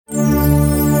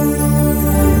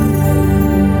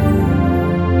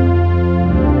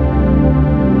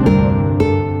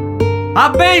A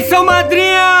benção,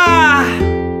 madrinha!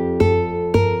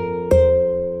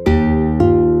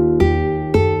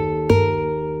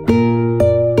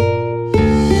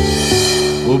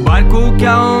 O barco que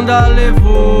a onda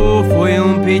levou foi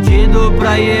um pedido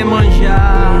pra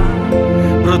Iemanjá.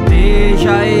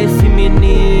 Proteja esse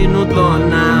menino,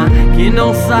 dona, que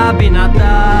não sabe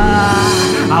nadar.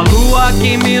 A lua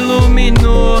que me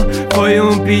iluminou foi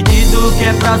um pedido que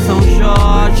é pra São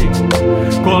Jorge.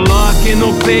 Coloque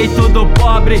no peito do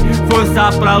pobre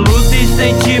força pra luta e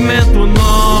sentimento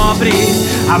nobre.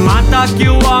 A mata que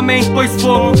o homem pôs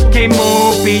fogo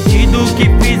queimou o pedido que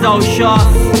fiz ao Xós,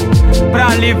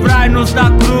 pra livrar-nos da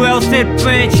cruel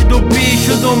serpente, do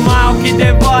bicho do mal que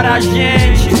devora a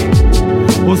gente.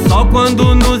 O sol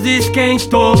quando nos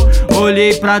esquentou,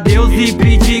 olhei pra Deus e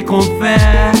pedi com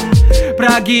fé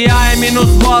pra guiar-me nos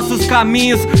vossos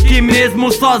caminhos, que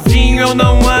mesmo sozinho eu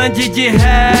não ande de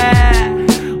ré.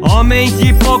 Homens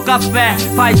de pouca fé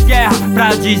faz guerra pra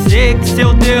dizer que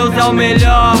seu Deus é o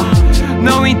melhor.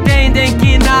 Não entendem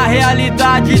que na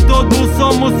realidade todos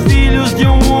somos filhos de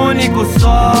um único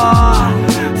só.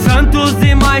 Santos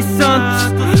e mais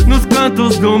santos nos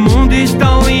cantos do mundo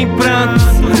estão em prantos.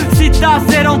 Citar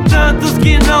serão tantos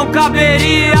que não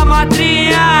caberia,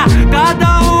 madrinha,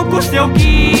 cada um com seu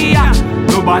guia.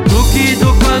 No batuque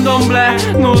do candomblé,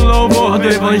 no louvor do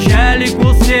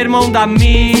evangélico, sermão da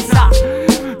missa.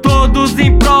 Todos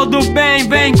em prol do bem,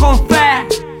 vem com fé,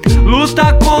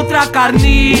 luta contra a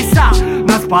carniça.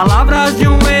 Nas palavras de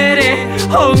um herê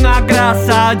ou na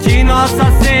graça de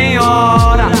Nossa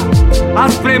Senhora.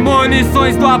 As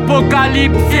premonições do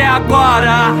apocalipse é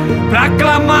agora, pra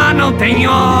clamar não tem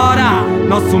hora.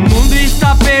 Nosso mundo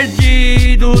está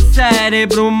perdido,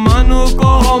 cérebro humano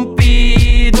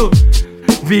corrompido.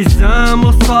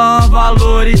 Visamos só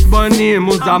valores,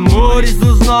 banimos amores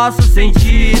dos nossos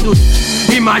sentidos.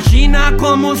 Imagina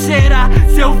como será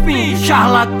seu fim,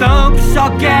 charlatão que só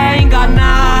quer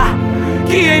enganar,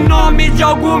 que em nome de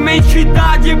alguma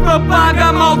entidade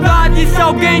propaga maldade se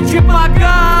alguém te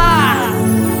pagar.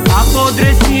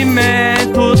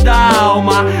 Apodrecimento da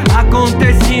alma,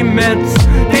 acontecimentos,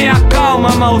 tenha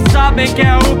calma, mal sabem que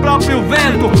é o próprio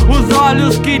vento, os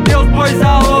olhos que Deus pôs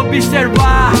a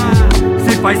observar.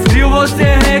 Se faz frio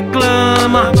você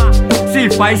reclama, se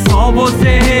faz sol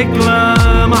você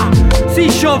reclama. Se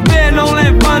chover não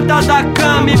levanta da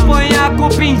cama e põe a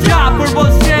culpa em já por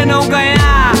você não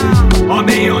ganhar.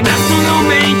 Homem honesto não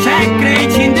mente, é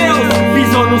crente em Deus,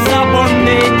 pisou no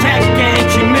sabonete, é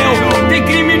quente meu. Tem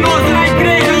criminoso na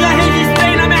igreja, eu já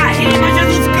registrei na minha rima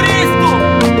Jesus Cristo,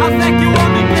 a fé que o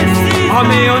homem precisa.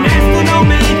 Homem honesto não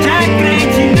mente, é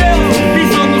crente em Deus,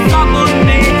 pisou no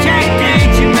sabonete, é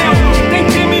quente meu. Tem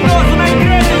criminoso na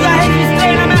igreja, eu já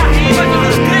registrei na minha rima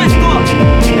Jesus Cristo,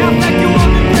 é a fé que o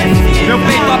homem precisa. Meu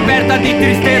peito aperta de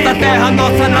tristeza, terra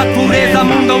nossa natureza,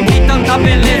 mundão de tanta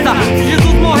beleza. Se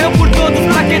Jesus morreu por todos,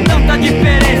 pra que tanta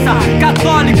diferença?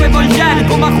 Católico,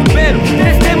 evangélico, macumbeiro,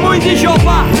 testemunho de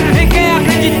Jeová, em quem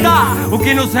acreditar. O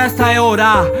que nos resta é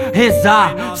orar,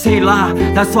 rezar, sei lá,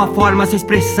 da sua forma se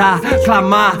expressar,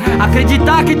 clamar,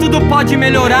 acreditar que tudo pode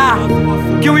melhorar,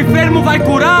 que o enfermo vai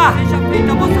curar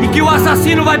e que o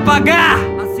assassino vai pagar,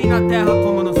 assim na terra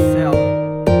como no céu.